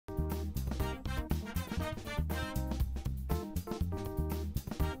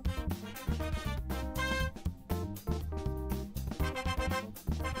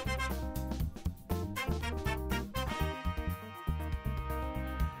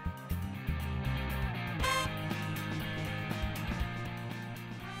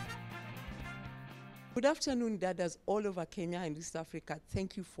Good afternoon, Dadas all over Kenya and East Africa.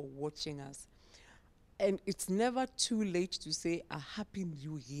 Thank you for watching us. And it's never too late to say a happy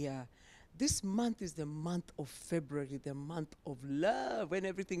new year. This month is the month of February, the month of love, when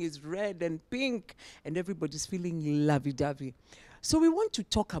everything is red and pink and everybody's feeling lovey-dovey. So we want to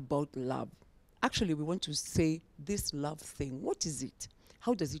talk about love. Actually, we want to say this love thing. What is it?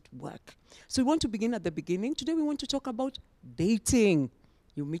 How does it work? So we want to begin at the beginning. Today we want to talk about dating.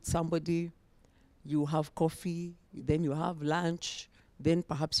 You meet somebody, you have coffee, then you have lunch, then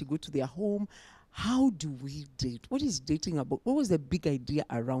perhaps you go to their home. How do we date? What is dating about? What was the big idea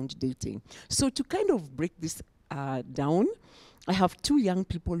around dating? So to kind of break this down, I have two young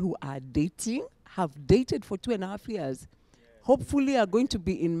people who are dating, have dated for 2.5 years. Yeah. Hopefully are going to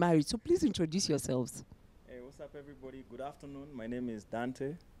be in marriage. So please introduce yourselves. Hey, what's up, everybody? Good afternoon. My name is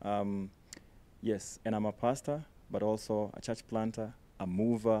Danteh. Yes, and I'm a pastor, but also a church planter, a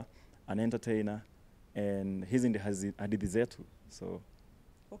mover, an entertainer, and he's in the hadithi zetu. So.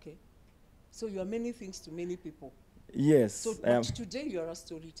 Okay. So you are many things to many people. Yes. So today you are a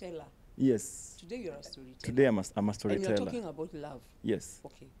storyteller. Yes. Today you are a storyteller. Today I'm a storyteller. And you're talking about love. Yes.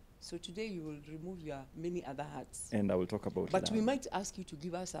 Okay. So today you will remove your many other hats. And I will talk about But love. we might ask you to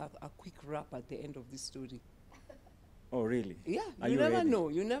give us a quick wrap at the end of this story. Oh, really? Yeah. Are you never ready? know.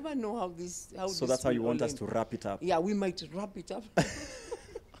 You never know how this. How so this that's how you will want us end. to wrap it up. Yeah, we might wrap it up.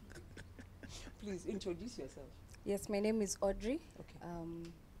 Please introduce yourself. Yes, my name is Audrey. Okay.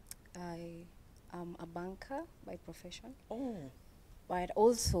 I am a banker by profession. Oh. But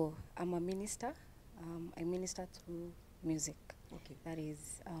also, I'm a minister. I minister through music. Okay. That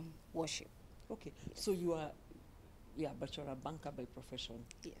is worship. Okay. Yes. So you are, but you're a banker by profession.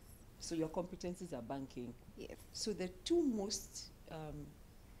 Yes. So your competencies are banking. Yes. So the two most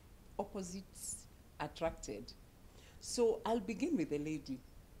opposites attracted. So I'll begin with the lady,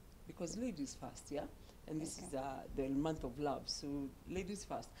 because ladies first, yeah? And this is the month of love, so ladies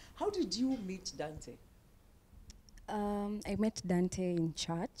first. How did you meet Danteh? I met Danteh in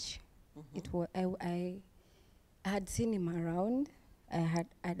church. Mm-hmm. It was I had seen him around. I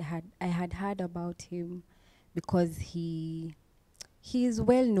had heard about him because he is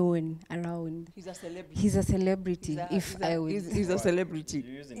well known around. He's a celebrity. He's a celebrity. He's a celebrity.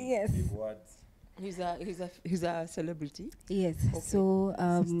 You're using Yes. big words. He's a celebrity. Yes. Okay. So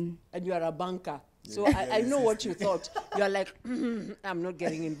And you are a banker. So I know what you thought. You are like, I'm not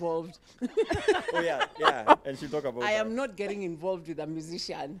getting involved. Oh, yeah. And she'll talk about I that. am not getting involved with a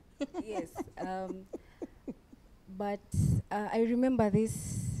musician. yes. But I remember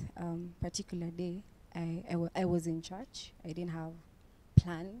this particular day. I was in church. I didn't have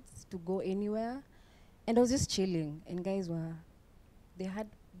plans to go anywhere, and I was just chilling. And guys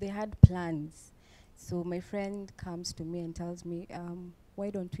they had plans. So my friend comes to me and tells me, why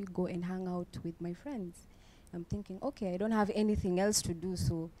don't we go and hang out with my friends? I'm thinking, okay, I don't have anything else to do,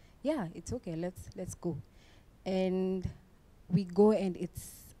 so yeah, it's okay. Let's go. And we go, and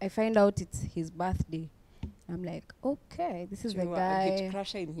I find out it's his birthday. I'm like, okay, this is the guy. Get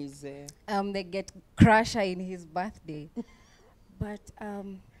crusher in his. They get crusher in his birthday. But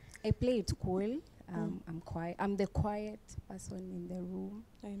I play it cool. I'm quiet. I'm the quiet person in the room.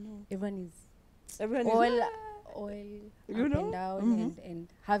 I know. Everyone is all You up know? and down and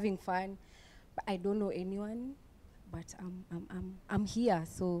having fun. But I don't know anyone. But I'm here.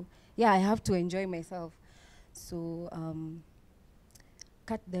 So yeah, I have to enjoy myself. So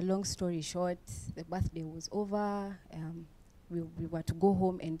cut the long story short, the birthday was over. We were to go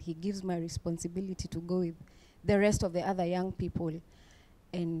home, and he gives my responsibility to go with the rest of the other young people.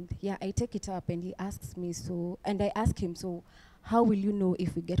 And yeah, I take it up, and he asks me, and I ask him, so how will you know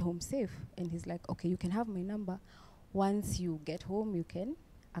if we get home safe? And he's like, okay, you can have my number. Once you get home, you can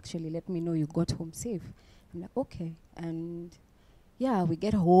actually let me know you got home safe. I'm like, okay. And yeah, we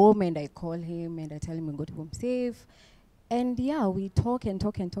get home, and I call him, and I tell him we got home safe. And yeah, we talk and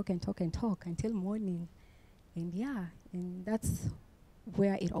talk and talk and talk and talk until morning. And yeah, and that's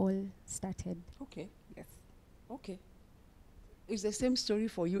where it all started. Okay. Yes. Okay. It's the same story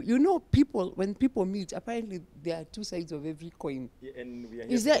for you. You know, when people meet, apparently there are two sides of every coin. Yeah, and we are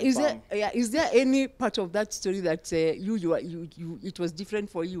here Is there any part of that story that it was different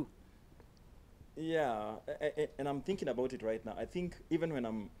for you? Yeah, and I'm thinking about it right now. I think even when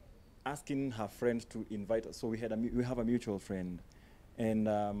I'm asking her friend to invite us, so we have a mutual friend, and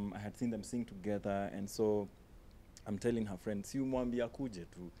I had seen them sing together, and so I'm telling her friend, si umwambia kuje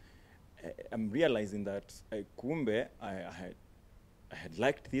tu. I'm realizing that kumbe I had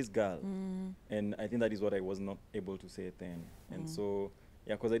liked this girl, and I think that is what I was not able to say then. And so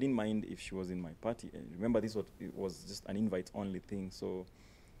yeah, because I didn't mind if she was in my party. And remember, it was just an invite only thing. So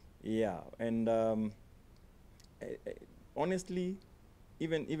yeah, and honestly,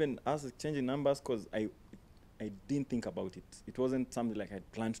 even us exchanging numbers, because I didn't think about it. It wasn't something like I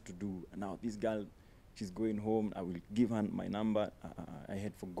had planned to do. Now this girl, she's going home, I will give her my number. I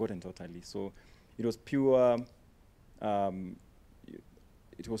had forgotten totally. So it was pure,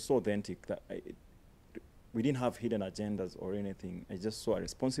 it was so authentic that we didn't have hidden agendas or anything. I just saw a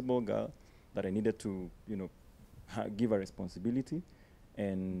responsible girl that I needed to, give her responsibility,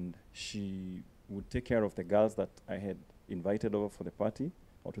 and she would take care of the girls that I had invited over for the party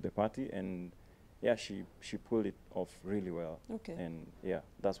or to the party, and yeah, she pulled it off really well. Okay. And yeah,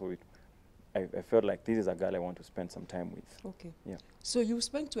 that's what I felt like this is a girl I want to spend some time with. Okay. Yeah. So you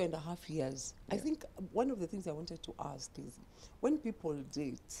spent 2.5 years. I Yeah. think one of the things I wanted to ask is, when people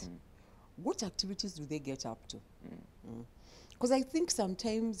date, what activities do they get up to? Because I think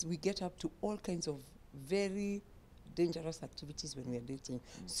sometimes we get up to all kinds of very dangerous activities when we are dating.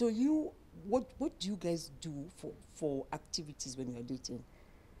 So what do you guys do for activities when you are dating?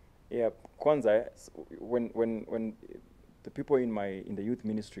 Yeah, kwanza, when the people in the youth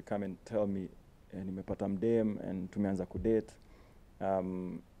ministry come and tell me, nimepata mdem and tumeanza kudate,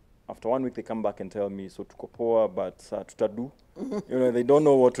 after 1 week they come back and tell me, so tuko poa, but tutadu. They don't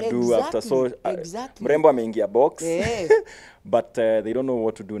know what to do after. So exactly. mrembo ameingia box, Yeah. but they don't know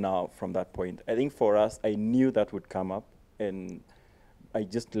what to do now from that point. I think for us, I knew that would come up, and I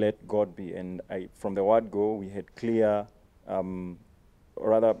just let God be. And from the word go, we had clear, or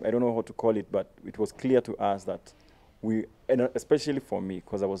rather, I don't know how to call it, but it was clear to us that and especially for me,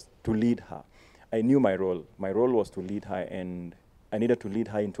 because I was to lead her. I knew my role. My role was to lead her, and I needed to lead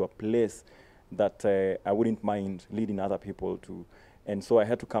her into a place that I wouldn't mind leading other people to. And so I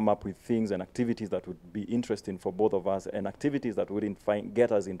had to come up with things and activities that would be interesting for both of us, and activities that wouldn't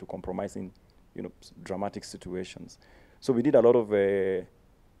get us into compromising, dramatic situations. So we did a lot of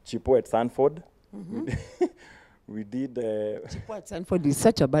Chipo at Sanford. We did. Chipo at Sanford is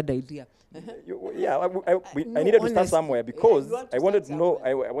such a bad idea. I needed to start somewhere, because I wanted to know.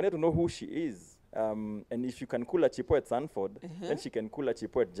 somewhere. I wanted to know who she is, and if you can cool a Chipo at Sanford, then she can cool a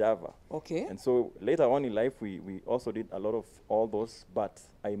Chipo at Java. Okay. And so later on in life, we also did a lot of all those. But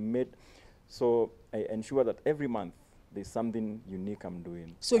I ensure that every month there's something unique I'm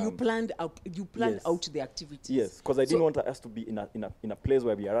doing. So you planned out. Yes. Out the activities. Yes, because I didn't want us to be in a place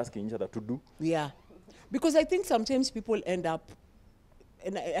where we are asking each other to do. Yeah, because I think sometimes people end up,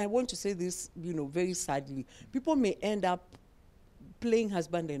 and I want to say this, very sadly, people may end up playing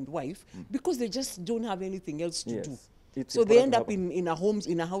husband and wife because they just don't have anything else to do. It's So they important end to up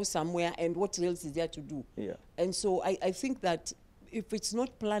in a house somewhere, and what else is there to do? Yeah. And so I think that if it's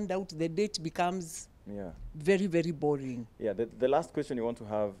not planned out, the date becomes very, very boring. Yeah, the last question you want to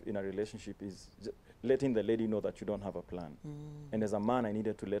have in a relationship is letting the lady know that you don't have a plan. And as a man, I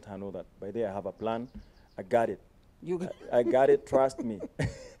needed to let her know that by there I have a plan. I got it. I got it. Trust me.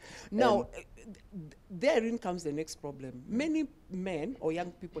 Now, therein comes the next problem. Many men or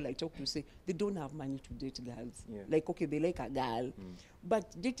young people I talk to say they don't have money to date girls. Yeah. Like, okay, they like a girl,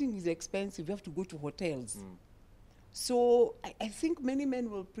 but dating is expensive. You have to go to hotels. So I think many men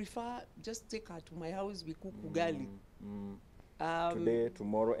will prefer just take her to my house, we cook ugali. Today,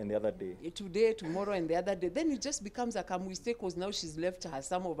 tomorrow, and the other day. Today, tomorrow, and the other day. Then it just becomes a mistake, because now she's left her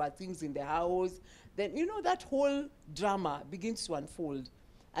some of her things in the house. Then, that whole drama begins to unfold.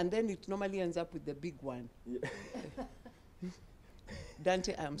 And then it normally ends up with the big one. Yeah.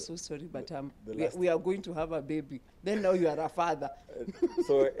 Danteh, I'm so sorry, but we are going to have a baby. Then now you are a father.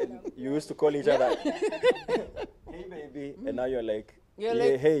 So you used to call each other, hey baby, and now you're like,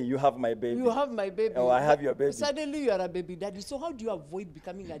 hey, you have my baby. You have my baby. Oh, I have your baby. Suddenly you are a baby daddy. So how do you avoid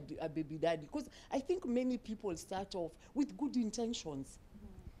becoming a baby daddy? Because I think many people start off with good intentions.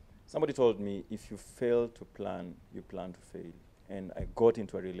 Somebody told me, if you fail to plan, you plan to fail. And I got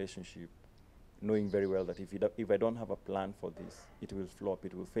into a relationship knowing very well that if I don't have a plan for this, it will flop,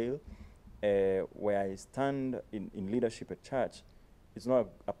 it will fail. Where I stand in leadership at church, it's not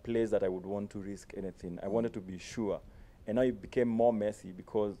a place that I would want to risk anything. I wanted to be sure. And now it became more messy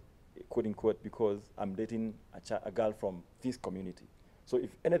because, quote unquote, because I'm dating a girl from this community. So if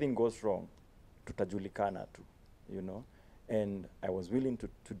anything goes wrong, tutajulikana tu, And I was willing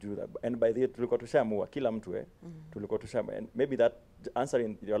to do that. And by the way, tulikuwa tushaamua kila mtu tulikuwa tushaamua. And maybe that,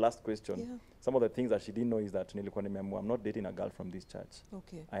 answering your last question, some of the things that she didn't know is that nilikuwa nimeamua, I'm not dating a girl from this church.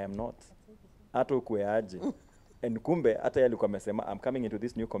 Okay. I am not. Hata ukue aje. And kumbe, hata yeye alikuwa amesema, I'm coming into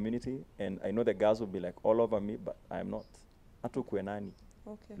this new community, and I know the girls will be like all over me, but I am not. Hata ukue nani.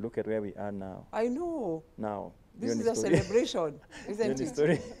 Okay. Look at where we are now. I know. Now. This is a celebration, isn't it?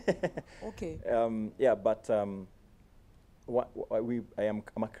 Story. Okay. But I'm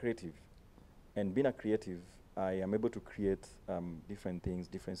a creative, and being a creative, I am able to create different things,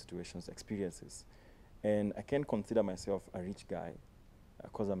 different situations, experiences. And I can consider myself a rich guy,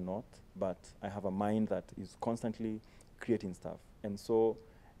 because I'm not, but I have a mind that is constantly creating stuff. And so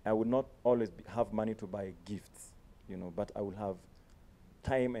I would not always have money to buy gifts, you know, but I will have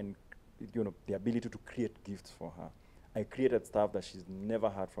time and, you know, the ability to create gifts for her. I created stuff that she's never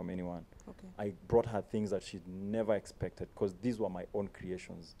heard from anyone. Okay. I brought her things that she'd never expected, because these were my own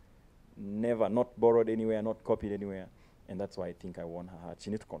creations. Never, not borrowed anywhere, not copied anywhere. And that's why I think I won her heart. She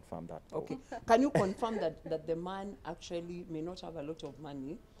needs to confirm that. Okay. Can you confirm that the man actually may not have a lot of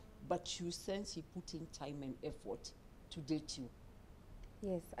money, but you sense he put in time and effort to date you?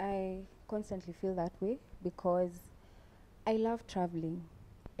 Yes, I constantly feel that way because I love traveling.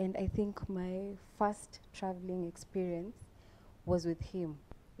 And I think my first traveling experience was with him,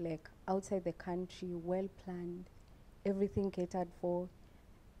 like outside the country, well planned, everything catered for.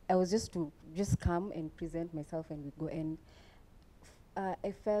 I was just to just come and present myself and we go. And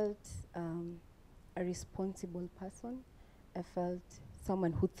I felt a responsible person. I felt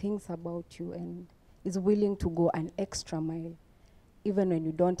someone who thinks about you and is willing to go an extra mile, even when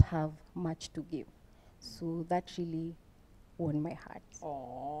you don't have much to give. So that really won my heart.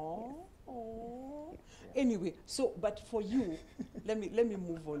 Oh. Oh. Anyway, so but for you, let me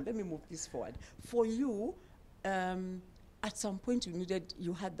move on. Let me move this forward. For you, at some point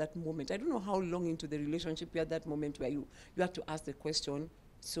you had that moment. I don't know how long into the relationship you had that moment where you had to ask the question,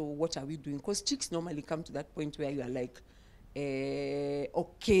 so what are we doing? Because chicks normally come to that point where you are like,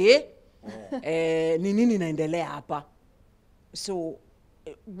 okay, ni nini naendelea hapa. So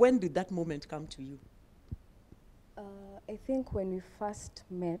when did that moment come to you? I think when we first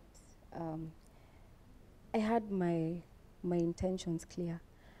met, I had my intentions clear.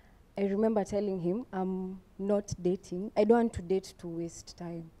 I remember telling him, I'm not dating. I don't want to date to waste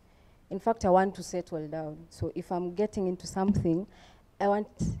time. In fact, I want to settle down. So if I'm getting into something, I want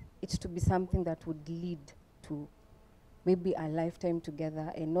it to be something that would lead to maybe a lifetime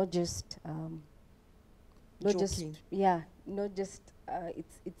together, and not just, not just, yeah, not just,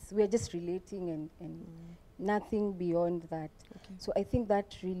 we're just relating and nothing beyond that. Okay. So I think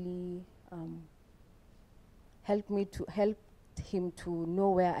that really helped him to know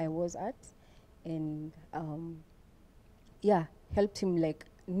where I was at, and yeah, helped him like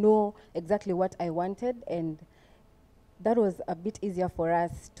know exactly what I wanted, and that was a bit easier for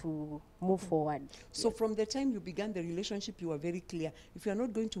us to move forward. So yes. From the time you began the relationship, you were very clear. If you are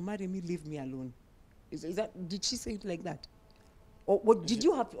not going to marry me, leave me alone. Is that, did she say it like that? Or what did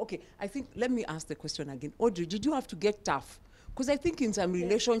you have to, okay, I think, let me ask the question again. Audrey, did you have to get tough? Because I think in some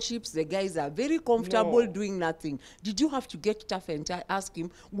relationships, the guys are very comfortable doing nothing. Did you have to get tough and ask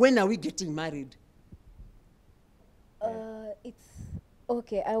him, when are we getting married? It's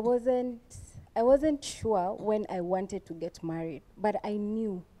okay. I wasn't sure when I wanted to get married, but I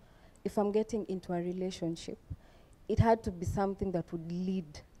knew if I'm getting into a relationship, it had to be something that would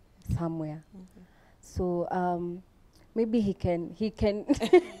lead somewhere. Mm-hmm. So maybe he can he can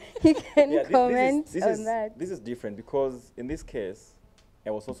comment on that. This is different because in this case,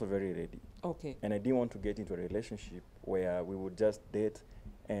 I was also very ready. Okay. And I didn't want to get into a relationship where we would just date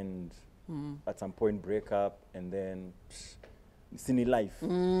and at some point break up and then cine life.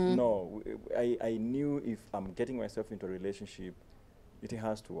 No, I knew if I'm getting myself into a relationship, it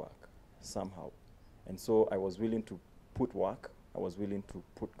has to work somehow. And so I was willing to put work. I was willing to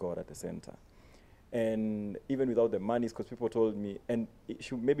put God at the center. And even without the money, because people told me, and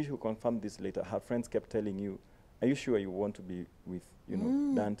maybe she'll confirm this later, her friends kept telling you, are you sure you want to be with, you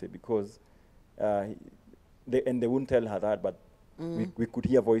know, Danteh? Because, they wouldn't tell her that, but we could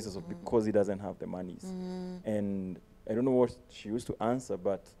hear voices of because he doesn't have the monies. And I don't know what she used to answer,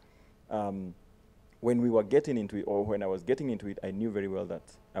 but when we were getting into it, or when I was getting into it, I knew very well that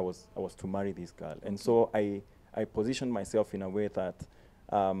I was to marry this girl. And so I positioned myself in a way that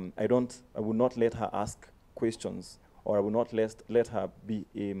I would not let her ask questions, or I would not let her be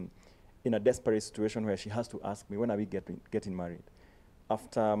in a desperate situation where she has to ask me, when are we getting married?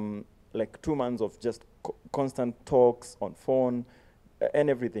 After like 2 months of just constant talks on phone and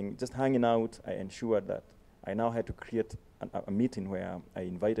everything, just hanging out, I ensured that I now had to create a meeting where I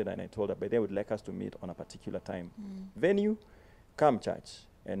invited her and I told her, but they would like us to meet on a particular time. Venue, come church.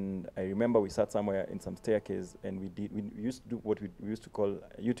 And I remember we sat somewhere in some staircase and we used to do what we used to call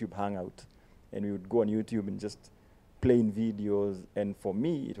a YouTube hangout. And we would go on YouTube and just play in videos. And for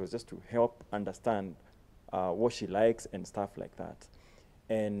me, it was just to help understand what she likes and stuff like that.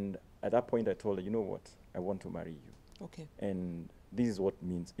 And at that point, I told her, you know what? I want to marry you. Okay. And this is what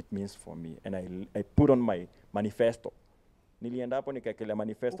it means for me. And I put on my manifesto Nilienda hapo nikaekelea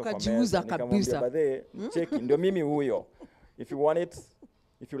manifesto kwa Ukajiuza meza, nikamwambia kabisa. badhe cheki ndio mimi huyo. If you want it,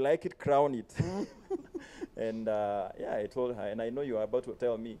 if you like it, crown it. And yeah, I told her, and I know you are about to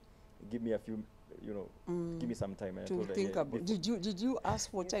tell me, give me a few, you know, give me some time. And I To told her, think yeah, about. Did you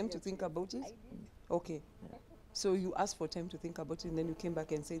ask for time to think about it? Okay. Yeah. So you asked for time to think about it, and then you came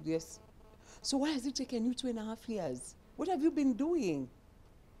back and said yes. So why has it taken you 2.5 years? What have you been doing?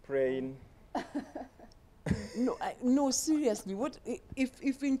 praying. No, seriously. What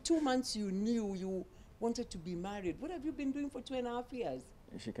if in 2 months you knew you wanted to be married? What have you been doing for 2.5 years?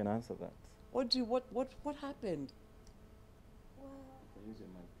 She can answer that. Audrey, what happened? Use your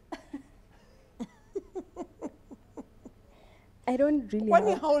mic. I don't really Kwani,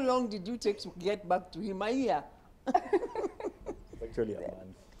 have, how long did you take to get back to him? A year? It's actually a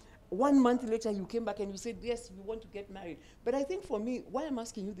month. 1 month later, you came back and you said, yes, we want to get married. But I think for me, why I'm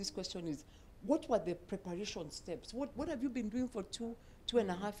asking you this question is, what were the preparation steps? What have you been doing for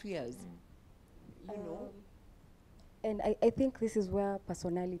 2.5 years? You know? and I think this is where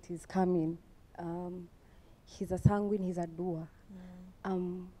personalities come in. He's a sanguine, he's a doer.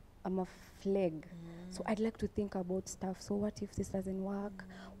 I'm a flag. So I'd like to think about stuff. So what if this doesn't work?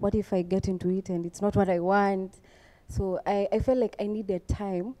 What if I get into it and it's not what I want? So I felt like I needed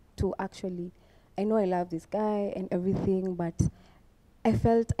time to actually, I know I love this guy and everything, but I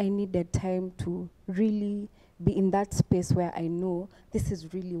felt I needed time to really be in that space where I know this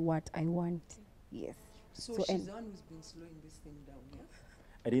is really what I want. Yes. So So she's and- the one who's been slowing this thing down, yeah?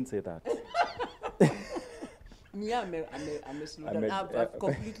 I didn't say that. Me, I'm a slow I'm down. a- I've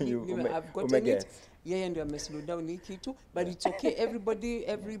completely, you I've gotten guess. it. Yeah, and I'm a slow down too. But it's okay.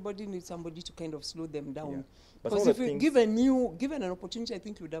 Everybody needs somebody to kind of slow them Yeah. down. But Because some if of the you things, given an opportunity, I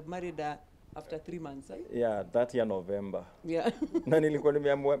think you would have married her after 3 months, right? yeah, that year November. Yeah. Na nilikuwa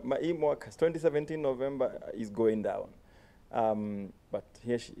nimeamua hii mwaka 2017 November is going down. But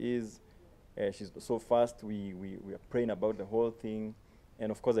here she is. She's so fast. We are praying about the whole thing.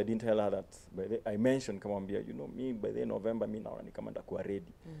 And of course, I didn't tell her that. I mentioned, kamwambia, you know, me by the November, me now ni kama ndakuwa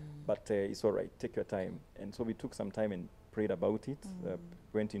ready. But it's all right. Take your time. And so we took some time and prayed about it.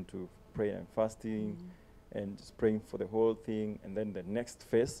 Went into prayer and fasting, and just praying for the whole thing. And then the next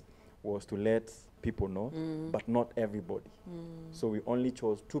phase was to let people know, but not everybody. So we only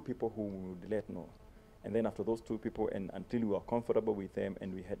chose 2 people who we would let know. And then after those 2 people, and until we were comfortable with them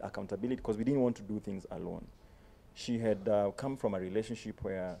and we had accountability, because we didn't want to do things alone. She had come from a relationship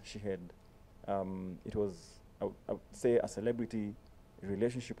where she had, it was, I would say, a celebrity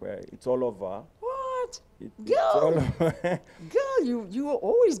relationship where it's all over. What? It's all Girl, over. girl, you are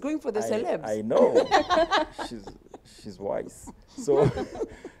always going for the celebs. I know. she's wise.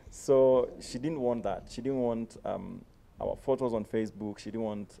 So she didn't want that. She didn't want our photos on Facebook. She didn't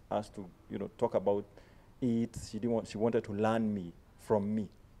want us to, you know, talk about it. She wanted to learn from me,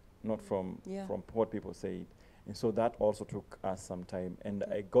 not from what people say. And so that also took us some time. And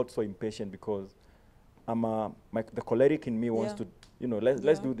I got so impatient because the choleric in me wants to, you know,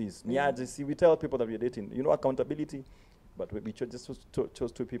 let's do this. Yeah, just see, we tell people that we're dating, you know, accountability. But we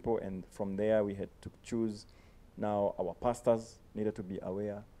chose 2 people, and from there we had to choose. Now our pastors needed to be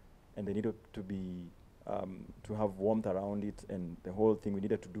aware, and they needed to be to have warmth around it, and the whole thing. We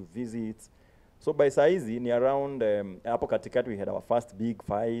needed to do visits. So by saizi, ni around hapo katikati we had our first big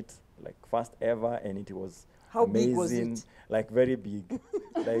fight, like first ever, and it was How amazing, big was it? like very big.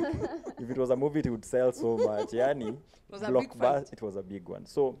 Like if it was a movie, it would sell so much. Yani, It was a big fight. it was a big one.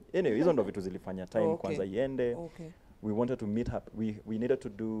 So anyway, hizo ndo vitu zilifanya time kwanza iende. Okay. We wanted to meet up. We needed to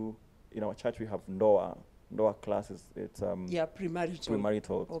do, in our church we have ndoa classes. It's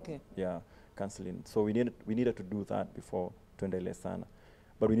premarital. Okay. Yeah, counseling. So we needed to do that before tuendele sana.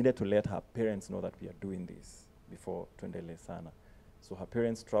 But we needed to let her parents know that we are doing this before tuendele sana. So her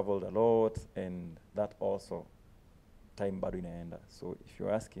parents traveled a lot, and that also time bado inaenda. So if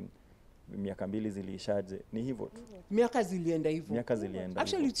you're asking, miaka mbili ziliishaje, ni hivyo tu. Miaka zilienda hivyo. Miaka zilienda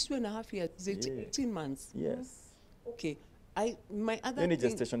Actually, hivyo. it's 2.5 years. Is it 18 months? Yes. Okay. My other Any thing,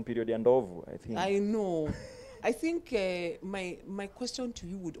 gestation period ya ndovu, I think. I know. I think my question to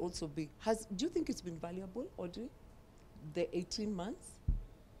you would also be: do you think it's been valuable, Audrey? The 18 months?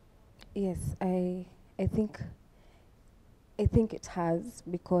 Yes, I think it has,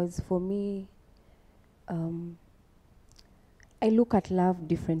 because for me, I look at love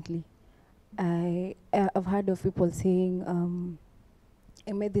differently. I've heard of people saying,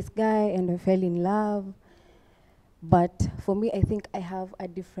 I met this guy and I fell in love. But for me, I think I have a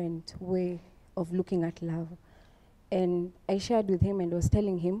different way of looking at love. And I shared with him and was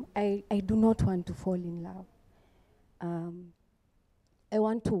telling him, I do not want to fall in love. I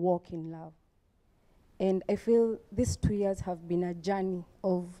want to walk in love. And I feel these 2 years have been a journey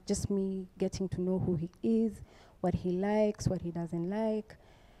of just me getting to know who he is, what he likes, what he doesn't like.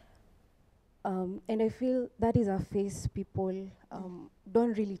 And I feel that is a phase people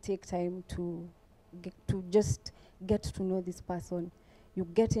don't really take time to just get to know this person. You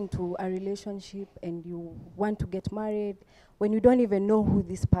get into a relationship and you want to get married when you don't even know who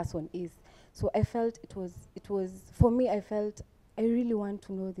this person is. So I felt it was for me, I felt I really want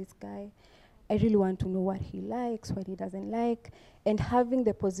to know this guy. I really want to know what he likes, what he doesn't like, and having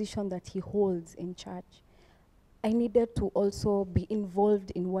the position that he holds in church. I needed to also be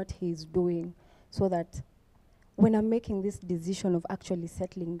involved in what he's doing so that when I'm making this decision of actually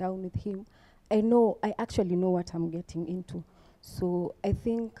settling down with him, I actually know what I'm getting into. So I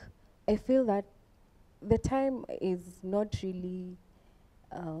feel that the time is not really,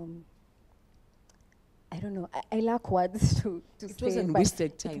 I don't know, I lack words to say. It wasn't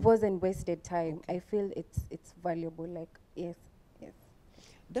wasted time. It wasn't wasted time. Okay. I feel it's valuable, like, yes.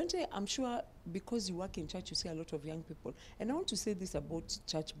 Danteh, I'm sure because you work in church, you see a lot of young people. And I want to say this about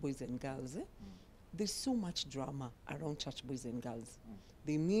church boys and girls. There's so much drama around church boys and girls.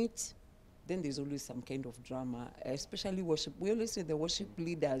 They meet, then there's always some kind of drama, especially worship. We always say the worship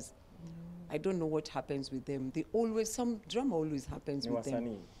leaders, I don't know what happens with them. Some drama always happens with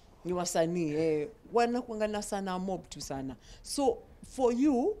them. Ni wasanii, wanakuangana sana mob tu sana. So for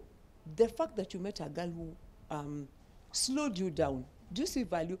you, the fact that you met a girl who slowed you down, do you see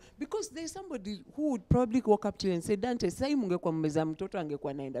value? Because there's somebody who would probably walk up to you and say, Danteh, sai mungekuwa mmeza mtoto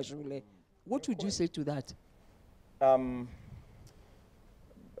angekuwa naenda shule. What would you say to that? I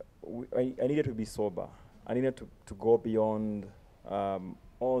needed to be sober. I needed to go beyond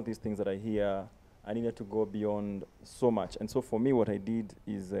all these things that I hear. I needed to go beyond so much. And so for me, what I did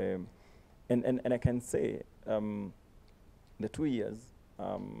is, and I can say, the 2 years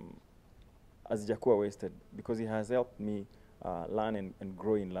as Jakuwa wasted, because it has helped me learn and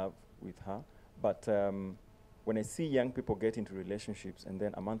grow in love with her. But when I see young people get into relationships and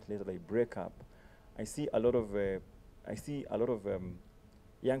then a month later they break up, I see a lot of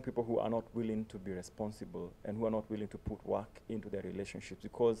young people who are not willing to be responsible and who are not willing to put work into their relationships.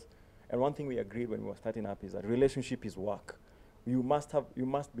 Because, and one thing we agreed when we were starting up is that relationship is work. You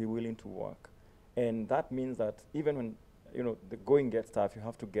must be willing to work. And that means that even when, the going gets tough, you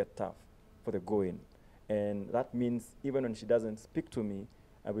have to get tough for the going. And that means even when she doesn't speak to me,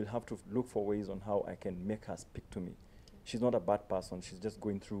 I will have to look for ways on how I can make her speak to me. She's not a bad person, she's just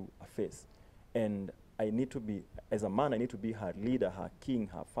going through a phase. And I need to be, as a man, I need to be her leader, her king,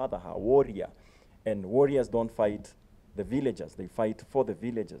 her father, her warrior. And warriors don't fight the villagers, they fight for the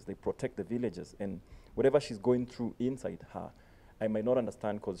villagers, they protect the villagers. And whatever she's going through inside her, I might not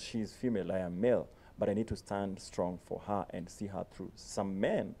understand because she's female, I am male, but I need to stand strong for her and see her through. Some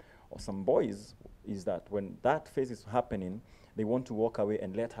men or some boys is that when that phase is happening, they want to walk away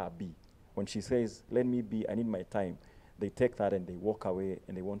and let her be. When she says, let me be, I need my time, they take that and they walk away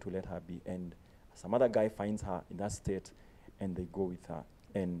and they want to let her be. And some other guy finds her in that state and they go with her.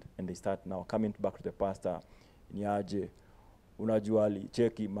 And they start now coming back to the pastor, niaje, unajua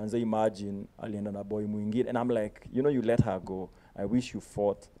cheki, manze imagine, alienda na boy mwingine. And I'm like, you let her go. I wish you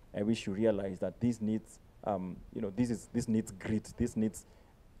fought. I wish you realized that this needs, this needs grit. This needs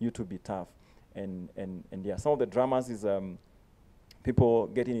you to be tough. And yeah, some of the dramas is young people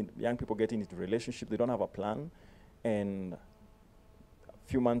getting into relationships. They don't have a plan, and a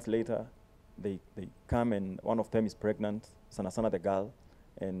few months later, they come and one of them is pregnant. Sana the girl,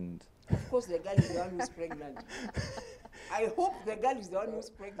 and of course the girl is the one who's pregnant. I hope the girl is the one who's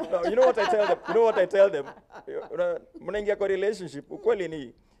pregnant. No, you know what I tell them? Mnaingia kwa relationship, ukweli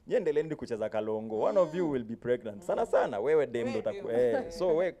ni yendelendi kucheza kalongo. One of you will be pregnant. Sana wewe dem ndo takuwa.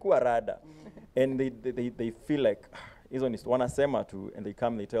 So we kuwa rada. And they feel like isn't wanasema tu, and they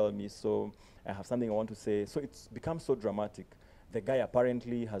come, they tell me, so I have something I want to say. So it's become so dramatic. The guy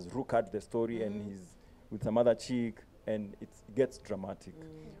apparently has rookered the story and he's with some other chick, and it gets dramatic.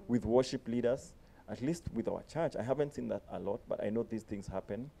 With worship leaders, at least with our church, I haven't seen that a lot, but I know these things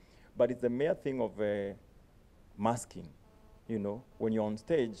happen. But it's the mere thing of masking. When you're on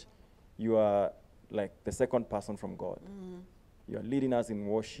stage, you are like the second person from God. You are leading us in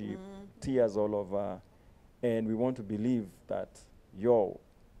worship, tears all over, and we want to believe that,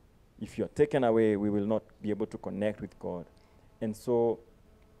 if you're taken away, we will not be able to connect with God. And so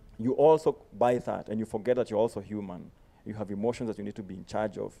you also buy that, and you forget that you're also human. You have emotions that you need to be in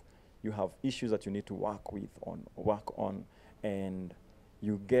charge of. You have issues that you need to work on, and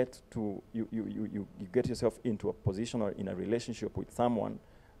you get yourself into a position or in a relationship with someone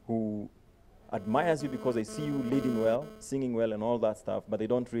who admires you because they see you leading well, singing well and all that stuff, but they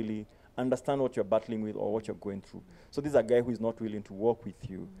don't really understand what you're battling with or what you're going through. So this is a guy who is not willing to work with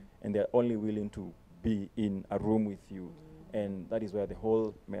you, and they're only willing to be in a room with you. And that is where the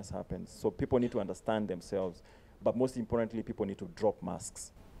whole mess happens. So people need to understand themselves. But most importantly, people need to drop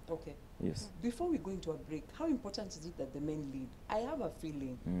masks. Okay. Yes. Before we go into a break, how important is it that the men lead? I have a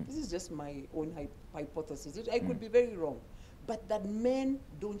feeling, this is just my own hypothesis, I could be very wrong, but that men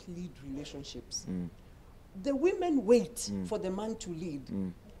don't lead relationships. The women wait for the man to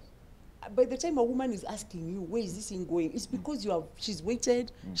lead. By the time a woman is asking you, where is this thing going? It's because she's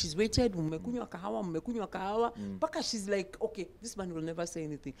waited, mmekunywa kahawa, mpaka she's like, okay, this man will never say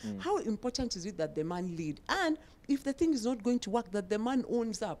anything. How important is it that the man lead? And if the thing is not going to work, that the man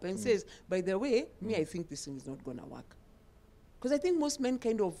owns up and says, by the way, I think this thing is not going to work. Because I think most men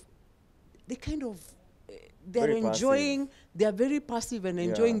they're enjoying, they're very passive and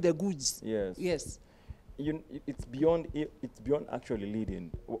enjoying the goods. Yes. Yes. It's beyond actually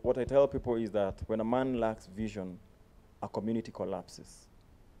leading. What I tell people is that when a man lacks vision, a community collapses.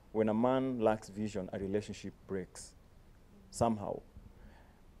 When a man lacks vision, a relationship breaks somehow.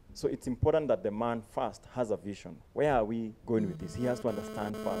 So it's important that the man first has a vision. Where are we going with this? He has to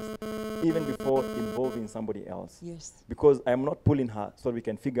understand first, even before involving somebody else. Yes. Because I am not pulling her so we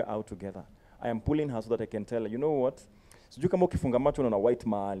can figure out together. I am pulling her so that I can tell her, you know what? Sijui kama ukifunga macho na white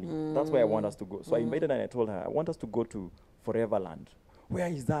mahali. That's where I want us to go. So I invited her and I told her, I want us to go to Foreverland. Where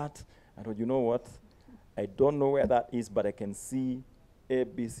is that? I told, you know what? I don't know where that is, but I can see A,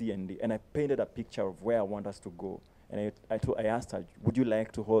 B, C, and D. And I painted a picture of where I want us to go. And I asked her, would you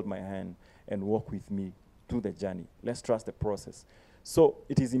like to hold my hand and walk with me through the journey? Let's trust the process. So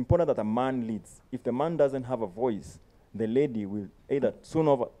it is important that a man leads. If the man doesn't have a voice, the lady will either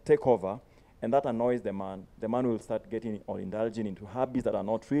take over, and that annoys the man. The man will start getting or indulging into habits that are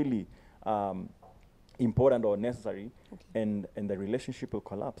not really important or necessary, and the relationship will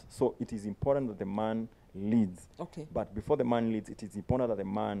collapse. So it is important that the man leads. Okay. But before the man leads, it is important that the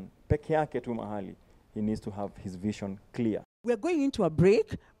man, peke yake tu mahali, he needs to have his vision clear. We're going into a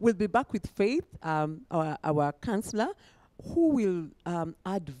break. We'll be back with Faith, our counselor, who will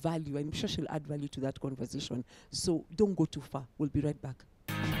add value, and I'm sure she'll add value to that conversation. So don't go too far. We'll be right back.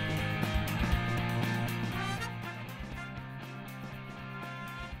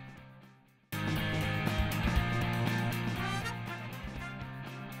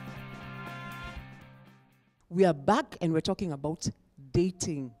 We are back and we're talking about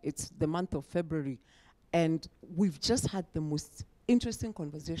dating. It's the month of February. And we've just had the most interesting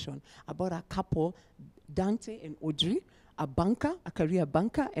conversation about a couple, Danteh and Audrey, a banker, a career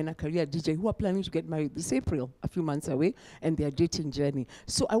banker, and a career DJ who are planning to get married this April, a few months away, and their dating journey.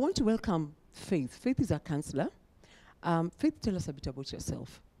 So I want to welcome Faith. Faith is a counselor. Faith, tell us a bit about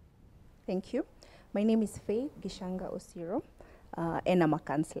yourself. Thank you. My name is Faith Gichanga Osiro, and I'm a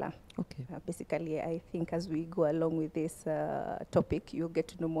counselor. Okay. Basically, I think as we go along with this topic, you'll get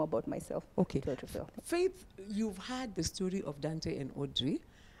to know more about myself. Okay. Faith, you've heard the story of Danteh and Audrey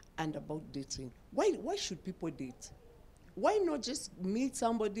and about dating. Why should people date? Why not just meet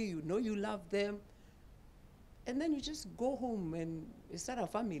somebody, you know you love them, and then you just go home and start a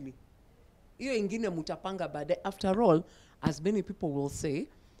family? Iyo ingine mutapanga baadaye. After all, as many people will say,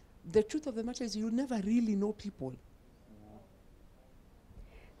 the truth of the matter is you never really know people.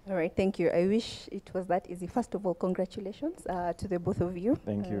 All right, thank you. I wish it was that easy. First of all, congratulations to the both of you.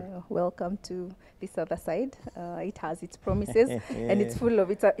 Thank you. Welcome to this other side. It has its promises, and it's full of,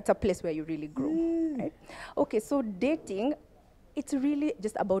 it's a place where you really grow. Right? Okay, so dating, it's really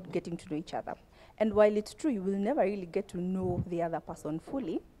just about getting to know each other. And while it's true, you will never really get to know the other person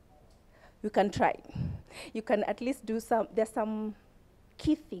fully, you can try. You can at least do there's some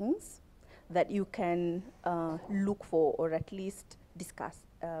key things that you can look for or at least discuss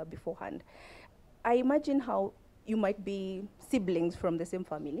beforehand. I imagine how you might be siblings from the same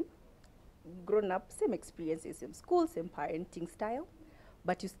family, grown up, same experiences, same school, same parenting style,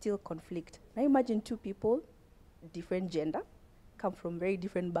 but you still conflict. Now imagine two people, different gender, come from very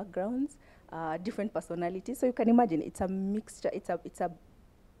different backgrounds, different personalities. So you can imagine it's a mixture, it's a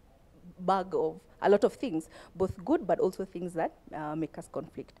bag of a lot of things, both good but also things that make us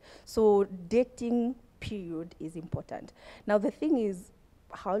conflict. So dating period is important. Now the thing is,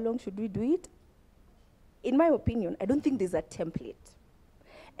 how long should we do it? In my opinion, I don't think there's a template.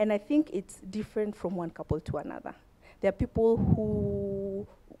 And I think it's different from one couple to another. There are people who,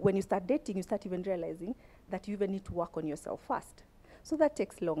 when you start dating, you start even realizing that you even need to work on yourself first. So that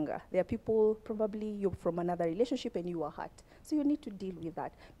takes longer. There are people, probably you're from another relationship and you are hurt. So you need to deal with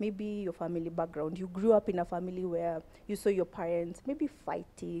that. Maybe your family background, you grew up in a family where you saw your parents maybe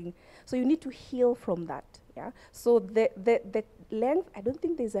fighting. So you need to heal from that. Yeah. So length, I don't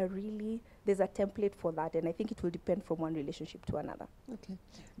think there's a template for that, and I think it will depend from one relationship to another. Okay.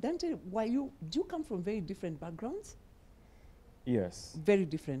 Danteh, do you come from very different backgrounds? Yes. Very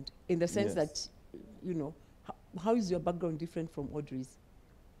different, in the sense Yes. that, you know, how is your background different from Audrey's?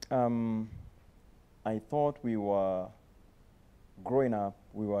 I thought growing up,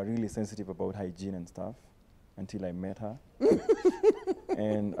 we were really sensitive about hygiene and stuff until I met her.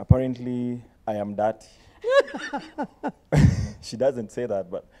 And apparently, I am that. She doesn't say that,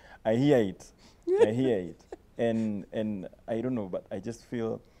 but I hear it. I hear it. And I don't know, but I just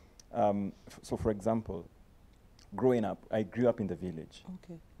feel, so for example, growing up, I grew up in the village.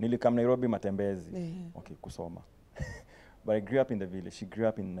 Okay. Nilikam Nairobi matembezi. Yeah. Okay, kusoma. But I grew up in the village. She grew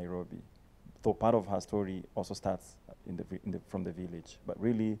up in Nairobi. So part of her story also starts from the village, but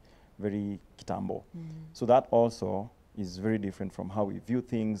really very kitambo. So that also is very different from how we view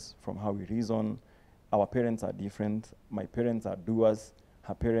things, from how we reason. Our parents are different. My parents are doers.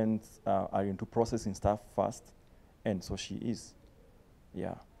 Her parents are into processing stuff fast, and so she is.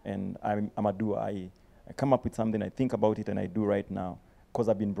 Yeah, and I'm a doer. I come up with something, I think about it, and I do right now. Because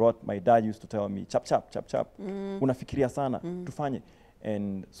I've been brought, my dad used to tell me, chap, chap, chap, chap, unafikiria sana, tufanye.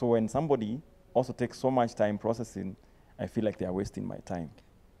 And so when somebody also takes so much time processing, I feel like they are wasting my time.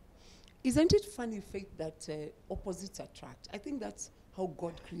 Isn't it funny, Faith, that opposites attract? I think that's how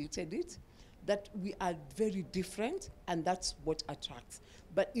God created it, that we are very different, and that's what attracts.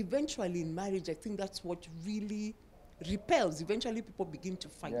 But eventually in marriage, I think that's what really repels. Eventually people begin to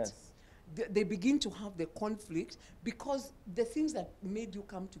fight. Yes. They begin to have the conflict, because the things that made you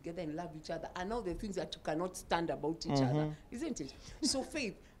come together and love each other are now the things that you cannot stand about each other, isn't it? So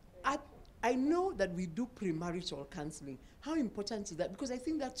Faith, I know that we do premarital counseling. How important is that? Because I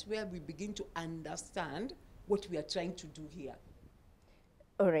think that's where we begin to understand what we are trying to do here.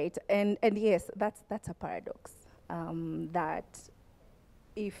 All right, and yes, that's a paradox. That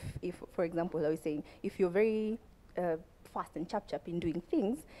if for example, I was saying, if you're very fast and chap in doing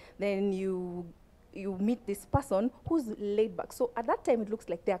things, then you meet this person who's laid back. So at that time, it looks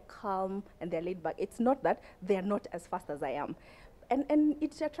like they're calm and they're laid back. It's not that they're not as fast as I am. And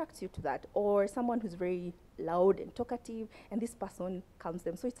it attracts you to that. Or someone who's very loud and talkative, and this person calms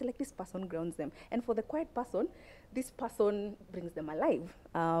them. So it's like this person grounds them. And for the quiet person, this person brings them alive.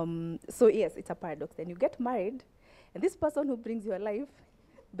 So yes, it's a paradox. Then you get married, and this person who brings you alive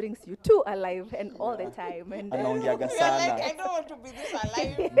brings you two alive, and all the time. And Anaongeaga sana. I don't want to be this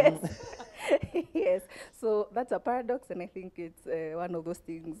alive. yes. Yes. So that's a paradox, and I think it's one of those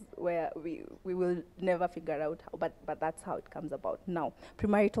things where we will never figure out how, but that's how it comes about. Now,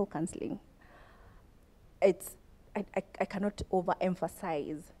 premarital counseling. I cannot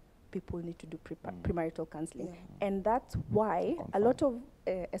overemphasize people need to do premarital counseling. Yeah. And that's why a lot of,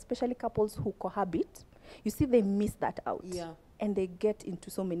 especially couples who cohabit, you see they miss that out. Yeah. And they get into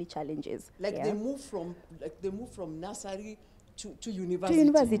so many challenges. Like they move from nursery to university. To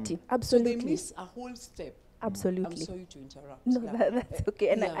university, absolutely. So they miss a whole step. Absolutely. I'm sorry to interrupt. No, yeah. That's okay,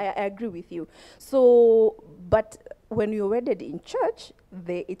 and I agree with you. So, but when you're wedded in church,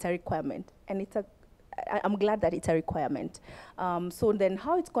 it's a requirement, and I'm glad that it's a requirement. So then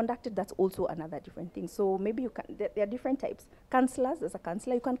how it's conducted, that's also another different thing. So maybe there are different types. Counselors, as a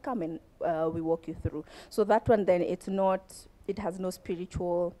counselor, you can come and we walk you through. So that one then, it has no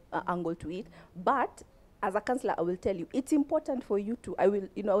spiritual angle to it. But as a counselor, I will tell you, it's important for you to, I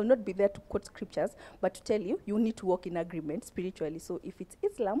will not be there to quote scriptures, but to tell you, you need to walk in agreement spiritually. So if it's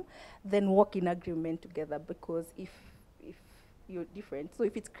Islam, then walk in agreement together, because if you're different. So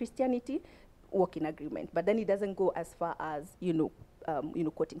if it's Christianity, walk in agreement. But then it doesn't go as far as,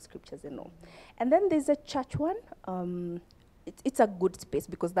 quoting scriptures and all. And then there's a church one. It's a good space,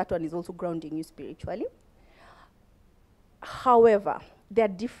 because that one is also grounding you spiritually. However, there are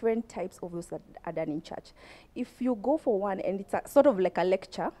different types of those that are done in church. If you go for one and it's sort of like a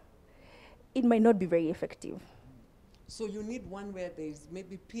lecture, it might not be very effective. So you need one where there's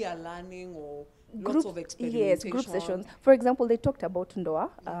maybe peer learning or lots of experimentation. Yes, group sessions. For example, they talked about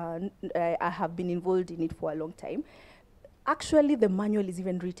Ndoa. I have been involved in it for a long time. Actually, the manual is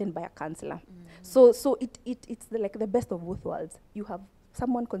even written by a counselor. So it's like the best of both worlds. You have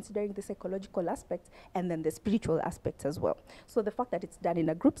someone considering the psychological aspects and then the spiritual aspects as well. So the fact that it's done in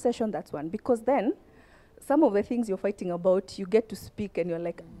a group session, that's one. Because then, some of the things you're fighting about, you get to speak and you're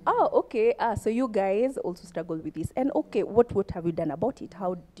like, okay, so you guys also struggle with this. And okay, what have you done about it?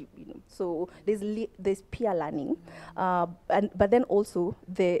 How do you know? So there's peer learning, but then also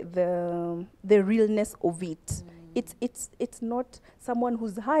the realness of it. It's not someone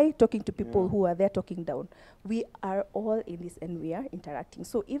who's high talking to people who are there talking down. We are all in this and we are interacting.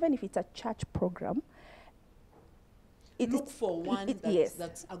 So even if it's a church program, look for one yes.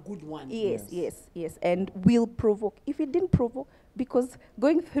 that's a good one. Yes, and will provoke. If it didn't provoke, because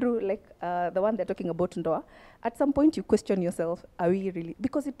going through like the one they're talking about Ndoa, at some point you question yourself, are we really?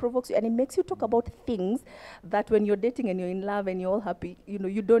 Because it provokes you and it makes you talk about things that when you're dating and you're in love and you're all happy, you know,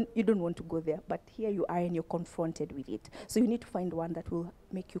 you don't want to go there. But here you are and you're confronted with it. So you need to find one that will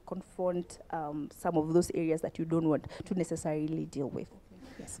make you confront some of those areas that you don't want to necessarily deal with.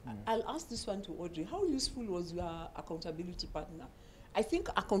 Yes. I'll ask this one to Audrey. How useful was your accountability partner? I think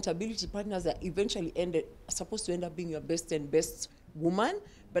accountability partners are eventually supposed to end up being your best and best woman,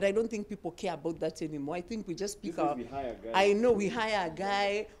 but I don't think people care about that anymore. I think we just pick our... I know we hire a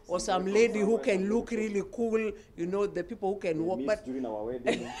guy or some lady who can look really cool, you know, the people who can walk. But during our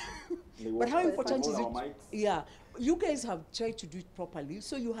wedding, but how important is it? Yeah, you guys have tried to do it properly.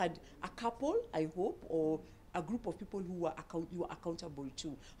 So you had a couple, I hope, or a group of people who were you were accountable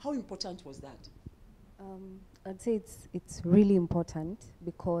to. How important was that? I'd say it's really important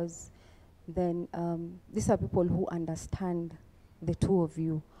because then these are people who understand the two of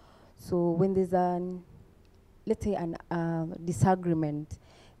you. So when there's let's say an disagreement,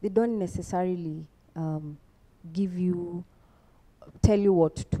 they don't necessarily tell you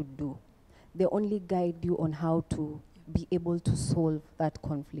what to do. They only guide you on how to be able to solve that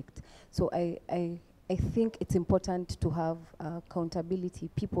conflict. So I think it's important to have accountability,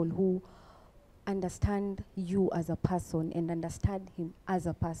 people who understand you as a person and understand him as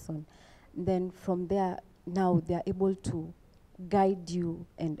a person. Then from there, now they're able to guide you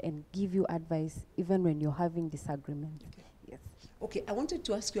and give you advice even when you're having disagreement. Okay. Yes. Okay, I wanted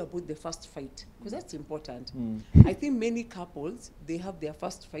to ask you about the first fight, because that's important. I think many couples, they have their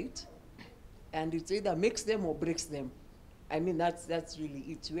first fight, and it either makes them or breaks them. I mean, that's really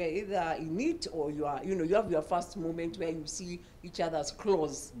it. You're either in it or you have your first moment where you see each other's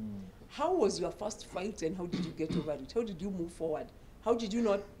claws. How was your first fight and how did you get over it? How did you move forward? How did you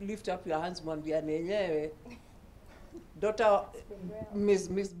not lift up your hands, daughter, Miss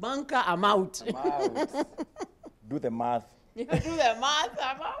Banker, I'm out. Do the math. You do the math,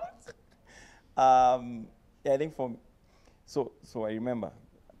 I'm out. Yeah, I think so I remember.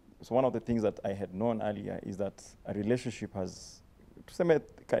 So one of the things that I had known earlier is that a relationship has,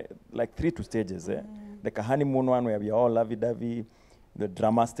 like 3 stages. Like a honeymoon one where we are all lovey-dovey, the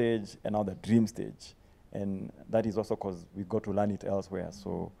drama stage, and now the dream stage. And that is also because we got to learn it elsewhere.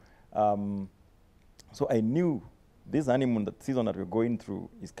 So so I knew this honeymoon, the season that we're going through,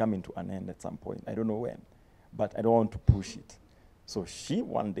 is coming to an end at some point. I don't know when, but I don't want to push it. So she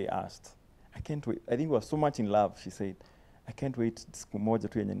one day asked, I can't wait. I think we were so much in love. She said, I can't wait siku moja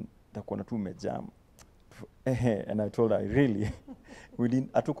tu yenye nitakuwa tu umejam. And I told her, really? We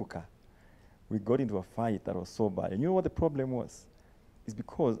didn't atukuka. We got into a fight that was so bad. And you know what the problem was? It's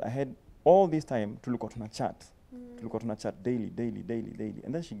because I had all this time to look out on a chat. To look out on a chat daily.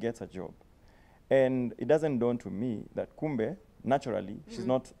 And then she gets a job. And it doesn't dawn to me that kumbe, naturally, she's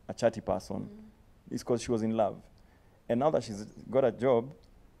not a chatty person. It's because she was in love. And now that she's got a job,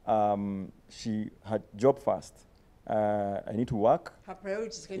 she had job first. I need to work. Her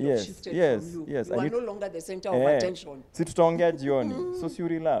priorities kind of shifted from you. Yes, you are no longer the center of attention. Si tutaongea jioni, so you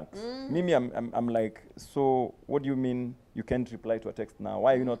relax. Mimi, I'm like, so what do you mean you can't reply to a text now?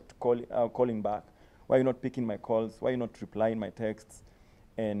 Why are you not calling back? Why are you not picking my calls? Why are you not replying my texts?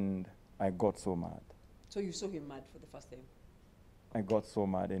 And I got so mad. So you saw him mad for the first time? I got so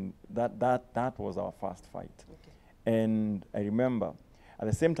mad, and that was our first fight. Okay. And I remember, at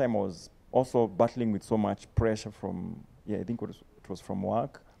the same time, I was also battling with so much pressure from, I think it was from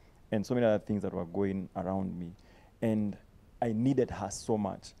work, and so many other things that were going around me. And I needed her so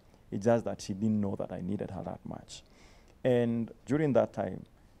much. It's just that she didn't know that I needed her that much. And during that time,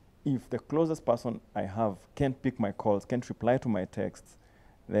 if the closest person I have can't pick my calls, can't reply to my texts,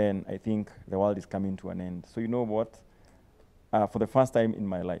 then I think the world is coming to an end. So you know what? For the first time in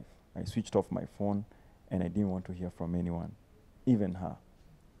my life, I switched off my phone and I didn't want to hear from anyone, even her.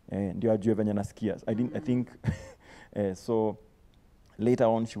 And I think, so later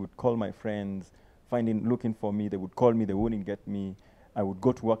on she would call my friends, looking for me. They would call me, they wouldn't get me. I would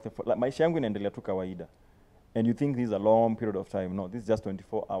go to work. Like maisha yangu inaendelea tu kawaida. And you think this is a long period of time. No, this is just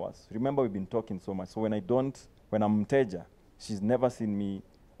 24 hours. Remember, we've been talking so much. So when I'm mteja, she's never seen me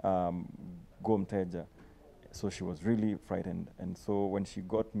go mteja. So she was really frightened. And so when she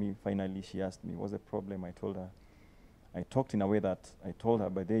got me, finally, she asked me, what's the problem? I told her. I talked in a way that I told her,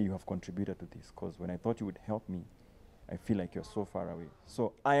 by the way, you have contributed to this. Because when I thought you would help me, I feel like you're so far away.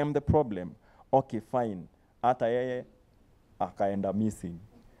 So I am the problem. Okay, fine. Ata yeye, akaenda missing.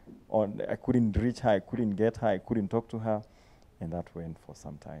 I couldn't reach her, I couldn't get her, I couldn't talk to her. And that went for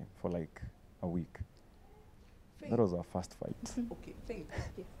some time, for like a week. That was our first fight. Okay, Faith.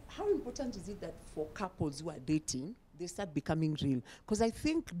 How important is it that for couples who are dating, they start becoming real? Because I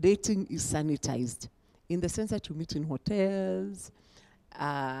think dating is sanitized in the sense that you meet in hotels,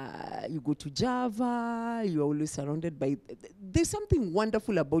 you go to Java, you're always surrounded by... There's something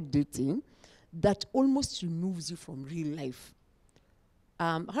wonderful about dating that almost removes you from real life.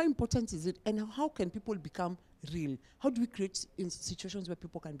 How important is it, and how can people become real? How do we create situations where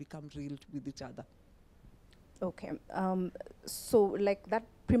people can become real with each other? Okay, so like that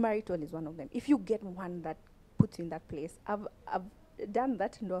premarital is one of them. If you get one that puts you in that place, I've done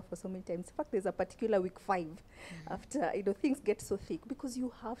that in Njau for so many times. In fact, there's a particular week 5 after things get so thick, because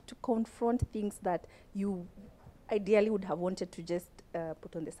you have to confront things that you ideally would have wanted to just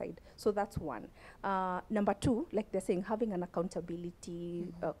put on the side. So that's one. Number 2, like they're saying, having an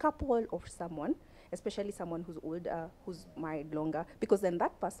accountability couple or someone, especially someone who's older, who's married longer, because then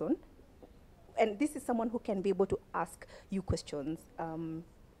that person, and this is someone who can be able to ask you questions,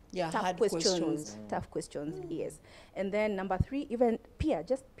 tough questions, yes. And then number 3, even peer,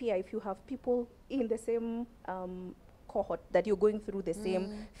 if you have people in the same cohort that you're going through the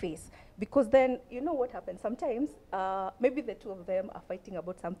same phase. Because then, you know what happens? Sometimes, maybe the two of them are fighting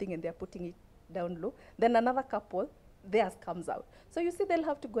about something and they're putting it down low. Then another couple, theirs comes out. So you see, they'll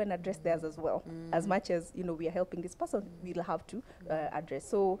have to go and address theirs as well. As much as, we are helping this person, we'll have to address.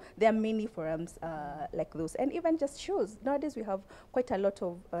 So there are many forums like those. And even just shows. Nowadays, we have quite a lot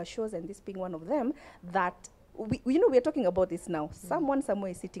of shows, and this being one of them, that we are talking about this now. Someone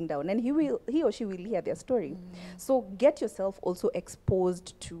somewhere is sitting down, and he or she will hear their story. So get yourself also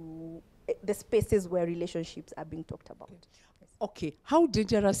exposed to the spaces where relationships are being talked about. Okay, how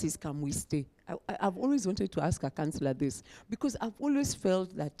dangerous is Come We Stay? I've always wanted to ask a counselor this, because I've always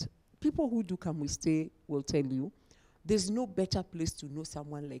felt that people who do Come We Stay will tell you there's no better place to know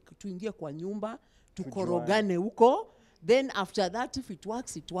someone like tuingie kwa nyumba, tukorogane huko, then after that, if it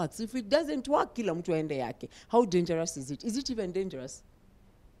works, it works. If it doesn't work, kila mtu aende yake. How dangerous is it? Is it even dangerous?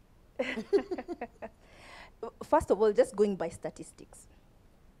 First of all, just going by statistics,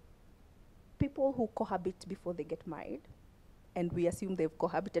 people who cohabit before they get married, and we assume they've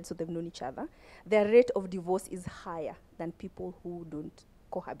cohabited, so they've known each other, their rate of divorce is higher than people who don't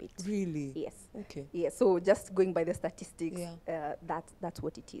cohabit. Really? Yes. Okay. Yes, so just going by the statistics, that's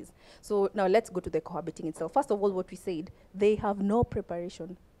what it is. So now let's go to the cohabiting itself. First of all, what we said, they have no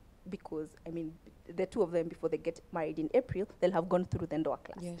preparation, because, the two of them, before they get married in April, they'll have gone through the Njau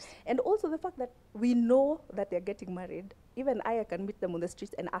class. Yes. And also the fact that we know that they're getting married. Even I can meet them on the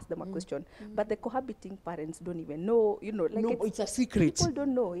streets and ask them a question. But the cohabiting parents don't even know, it's a secret. People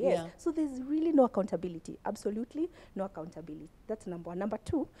don't know, yes. Yeah. So there's really no accountability, absolutely no accountability. That's number 1. Number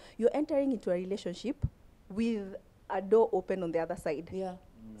 2, you're entering into a relationship with a door open on the other side. Yeah.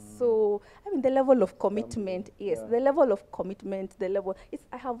 So, the level of commitment, the level of commitment,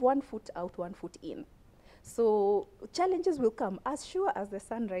 I have 1 foot out, 1 foot in. So challenges will come. As sure as the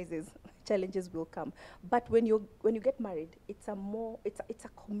sun rises, challenges will come. But when you get married, it's a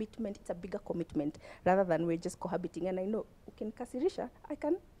commitment, it's a bigger commitment, rather than we're just cohabiting. And I know, can Kasirisha, I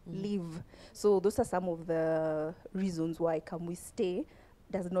can leave. So those are some of the reasons why Come We Stay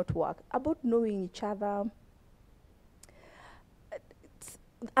does not work. About knowing each other,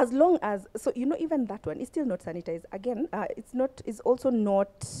 as long as, even that one is still not sanitized. Again, it's also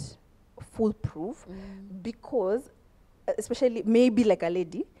not foolproof, because, especially maybe like a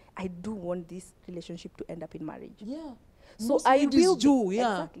lady, I do want this relationship to end up in marriage. Yeah. So Most I will do,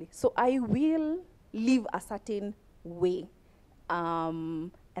 yeah. Exactly. So I will live a certain way,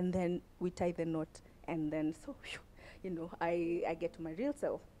 and then we tie the knot, and then I get to my real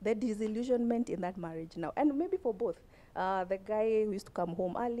self. The disillusionment in that marriage now, and maybe for both. The guy who used to come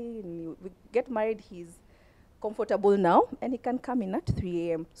home early, and we get married, he's comfortable now, and he can come in at 3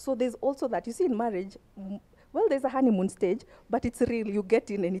 a.m. So there's also that. You see, in marriage, there's a honeymoon stage, but it's real. You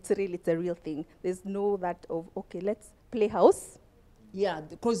get in, and it's a real thing. There's no that of, okay, let's play house. Yeah,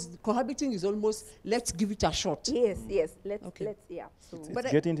 because cohabiting is almost, let's give it a shot. Yes, let's, So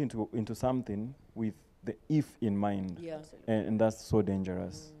it's getting into something with the if in mind. Yeah. And that's so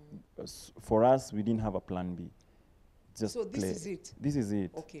dangerous. For us, we didn't have a plan B. Just so this play. is it? This is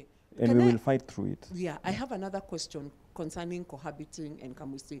it. Okay. And we will fight through it. Yeah, I have another question concerning cohabiting and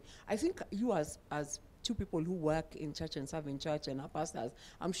Come We Stay. I think you as 2 people who work in church and serve in church and are pastors,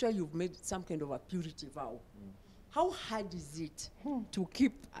 I'm sure you've made some kind of a purity vow. How hard is it to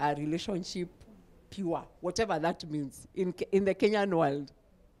keep a relationship pure, whatever that means, in the Kenyan world?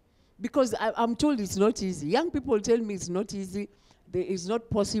 Because I'm told it's not easy. Young people tell me it's not easy. It's not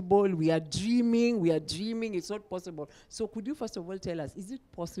possible. We are dreaming. It's not possible. So could you first of all tell us, is it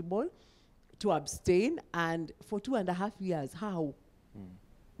possible to abstain, and for 2.5 years, how?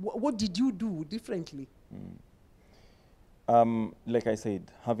 What did you do differently? Like I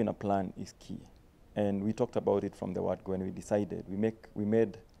said, having a plan is key. And we talked about it from the word go, and we decided, we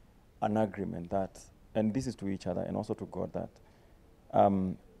made an agreement that, and this is to each other and also to God, that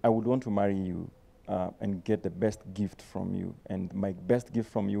I would want to marry you and get the best gift from you. And my best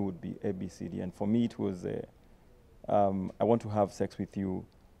gift from you would be ABCD. And for me, it was, I want to have sex with you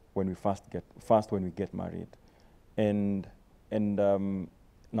when we when we get married. And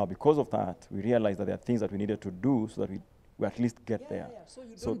now because of that, we realized that there are things that we needed to do so that we at least get there. Yeah. So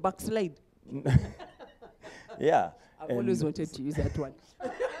you don't backslide. Yeah. I've always wanted to use that one.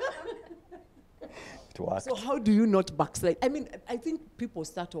 It worked. So how do you not backslide? I mean, I think people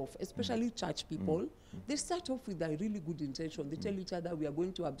start off, especially church people, they start off with a really good intention. They tell each other, we are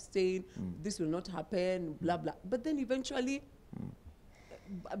going to abstain, this will not happen, blah, blah. But then eventually,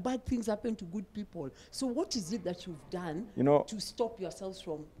 bad things happen to good people. So what is it that you've done to stop yourselves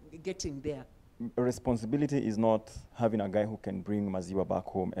from getting there? Responsibility is not having a guy who can bring maziwa back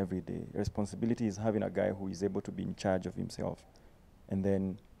home every day. Responsibility is having a guy who is able to be in charge of himself. And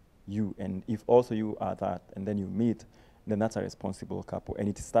then you, and if also you are that, and then you meet, then that's a responsible couple, and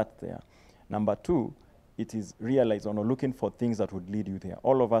it starts there. Number two, it is realizing or looking for things that would lead you there.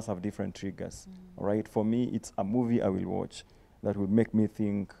 All of us have different triggers, right? For me, it's a movie I will watch that will make me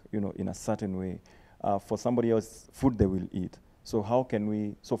think, in a certain way. For somebody else, food they will eat. So how can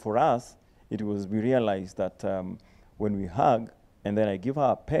we, so for us, we realized that when we hug and then I give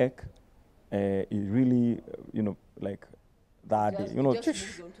her a peck, it really, like that day, Just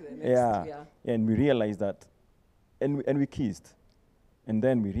moves on to the next, yeah. And we realized that, and we kissed. And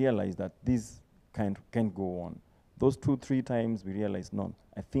then we realized that this can't go on. Those 2-3 times we realized, no,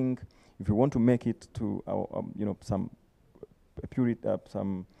 I think if we want to make it to our,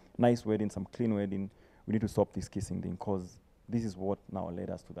 some nice wedding, some clean wedding, we need to stop this kissing thing, because this is what now led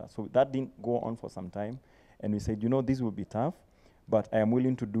us to that. So that didn't go on for some time, and we said, this will be tough, but I am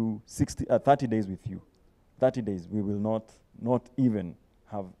willing to do 30 days with you. 30 days, we will not even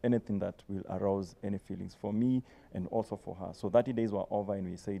have anything that will arouse any feelings for me and also for her. So 30 days were over, and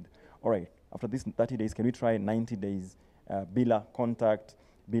we said, all right, after this 30 days, can we try 90 days, bila contact,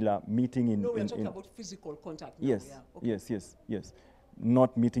 bila meeting in... No, we're talking about physical contact now. Yes, yeah. Okay. yes.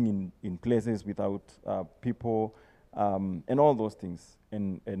 Not meeting in places without people, and all those things.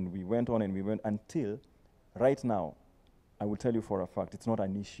 And we went on and we went until right now, I will tell you for a fact, it's not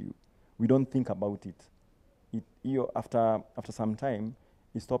an issue. We don't think about it. After some time,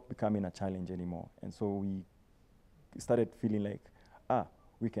 it stopped becoming a challenge anymore. And so we started feeling like,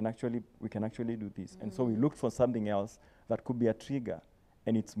 we can actually do this. And so we looked for something else that could be a trigger.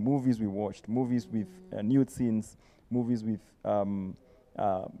 And it's movies we watched, movies with nude scenes, movies with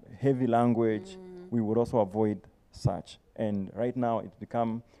heavy language. We would also avoid such. And right now it's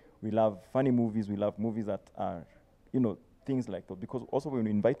become, we love funny movies, we love movies that are, things like that. Because also when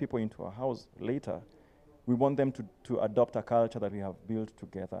we invite people into our house later, we want them to adopt a culture that we have built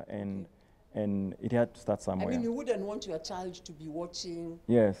together. And it had to start somewhere. I mean, you wouldn't want your child to be watching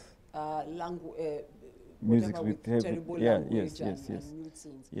music with terrible language and nude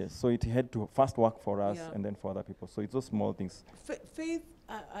scenes. Yes, so it had to first work for us and then for other people. So it's those small things. Faith,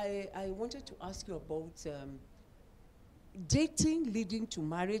 I wanted to ask you about dating leading to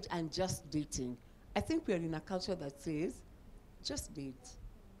marriage and just dating. I think we are in a culture that says, just date.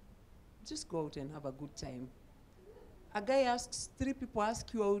 Just go out and have a good time. A guy asks, 3 people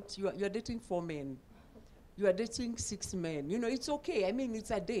ask you out, you're dating 4 men. You are dating 6 men. It's okay. I mean,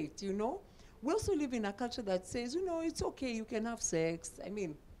 it's a date, We also live in a culture that says, it's okay, you can have sex. I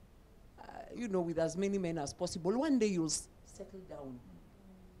mean, with as many men as possible. One day you'll settle down.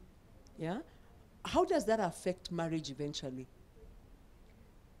 Yeah? How does that affect marriage eventually?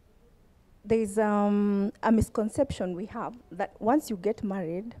 There's a misconception we have that once you get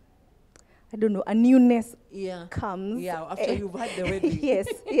married, I don't know, a newness comes. Yeah, after you've had the wedding.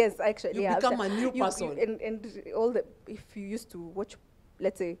 yes, actually. You become a new person. And if you used to watch,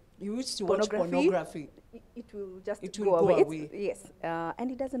 let's say, you used to watch pornography. It will just go away. Yes, and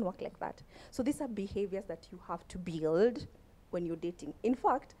it doesn't work like that. So these are behaviors that you have to build when you're dating. In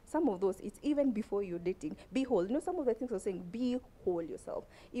fact, some of those, it's even before you're dating. Be whole. Some of the things I'm saying, be whole yourself.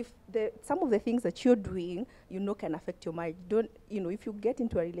 If some of the things that you're doing, can affect your marriage, if you get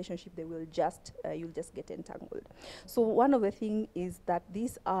into a relationship, they will you'll just get entangled. So one of the things is that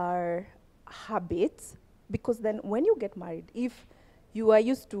these are habits, because then when you get married, if you are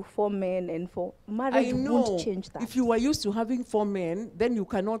used to 4 men and 4, marriage won't change that. If you were used to having 4 men, then you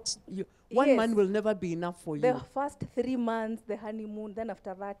cannot, one man will never be enough for you. The first 3 months, the honeymoon, then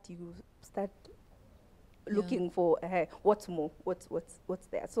after that you start looking for what's more, what's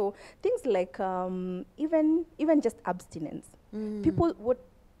there. So things like even just abstinence. People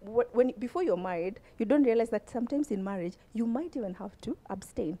when before you're married, you don't realize that sometimes in marriage you might even have to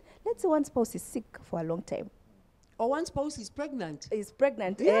abstain. Let's say one spouse is sick for a long time. Or one spouse is pregnant.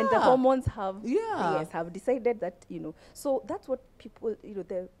 And the hormones have have decided that, so that's what people,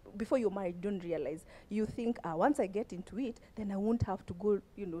 before you're married, you don't realize. You think, once I get into it, then I won't have to go,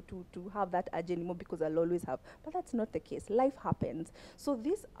 to have that urge anymore because I'll always have. But that's not the case. Life happens. So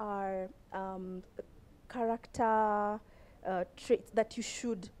these are character traits that you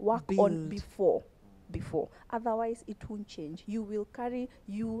should work on before. Otherwise, it won't change. You will carry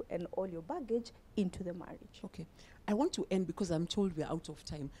you and all your baggage into the marriage. Okay. I want to end because I'm told we're out of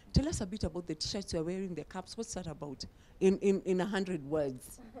time. Tell us a bit about the t-shirts you're wearing, the caps. What's that about? In 100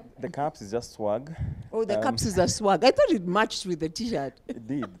 words. The caps is just swag. Oh, the caps is a swag. I thought it matched with the t-shirt. It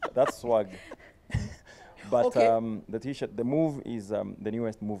did. That's swag. But okay. The t-shirt, the Move is the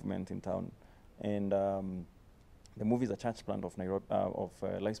newest movement in town. And the Move is a church plant of Nairobi, of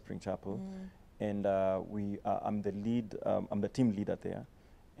Life Spring Chapel. And I'm the lead, I'm the team leader there.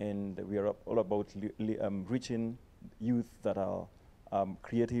 And we are all about reaching youth that are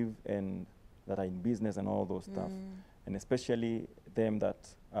creative and that are in business and all those stuff. And especially them that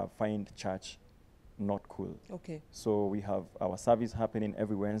find church not cool. Okay. So we have our service happening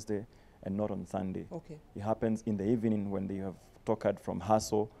every Wednesday and not on Sunday. Okay. It happens in the evening when they have tockered from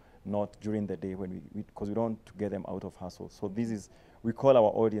hustle, not during the day when because we don't want to get them out of hustle. So this is, we call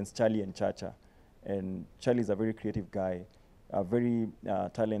our audience Charlie and Chacha. And Charlie is a very creative guy, very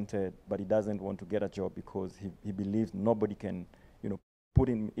talented, but he doesn't want to get a job because he believes nobody can, put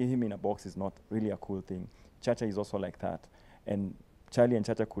him in a box is not really a cool thing. Chacha is also like that. And Charlie and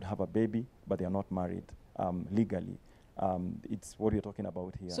Chacha could have a baby, but they are not married legally. It's what we're talking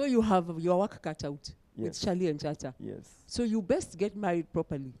about here. So you have your work cut out Yes. with Charlie and Chacha. Yes. So you best get married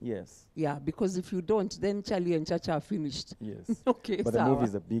properly. Yes. Yeah, because if you don't, then Charlie and Chacha are finished. Yes. Okay, But the movie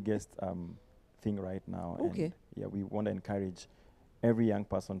is the biggest thing right now. Okay. And yeah, we want to encourage every young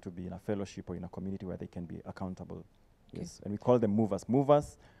person to be in a fellowship or in a community where they can be accountable. Okay. Yes. And we call them movers.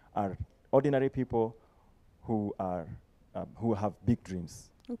 Movers are ordinary people who have big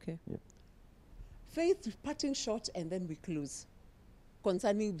dreams. Okay. Yep. Faith, parting short, and then we close.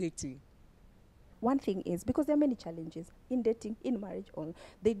 Concerning dating. One thing is, because there are many challenges in dating, in marriage,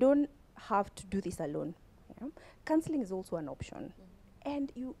 they don't have to do this alone. Yeah? Counseling is also an option.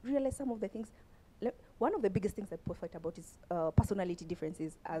 And you realize some of the things. One of the biggest things that people fight about is personality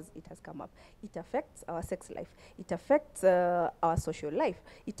differences, as it has come up. It affects our sex life. It affects our social life.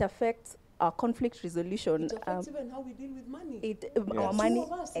 It affects our conflict resolution. It affects even how we deal with money. Our money, Two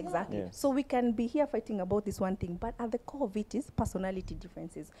of us, exactly. Yes. So we can be here fighting about this one thing, but at the core of it is personality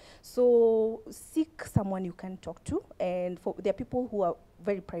differences. So seek someone you can talk to, and there are people who are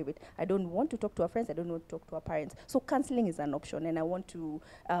very private. I don't want to talk to our friends. I don't want to talk to our parents. So counseling is an option, and I want to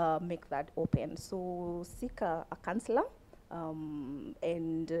make that open. So seek a counselor,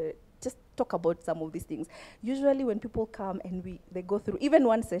 and just talk about some of these things. Usually when people come and they go through even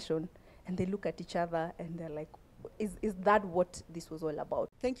one session, and they look at each other and they're like, is that what this was all about?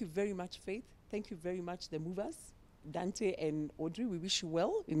 Thank you very much, Faith. Thank you very much, the movers, Danteh and Audrey. We wish you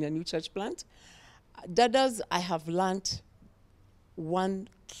well in your new church plant. Dadas, I have learned one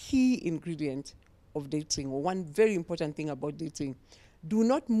key ingredient of dating, or one very important thing about dating. Do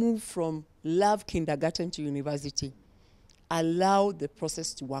not move from love kindergarten to university. Allow the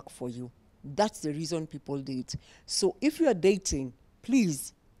process to work for you. That's the reason people date. So if you are dating,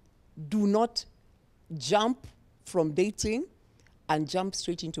 please do not jump from dating and jump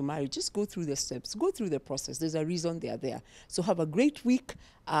straight into marriage. Just go through the steps, go through the process. There's a reason they are there. So have a great week,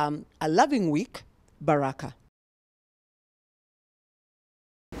 a loving week. Baraka.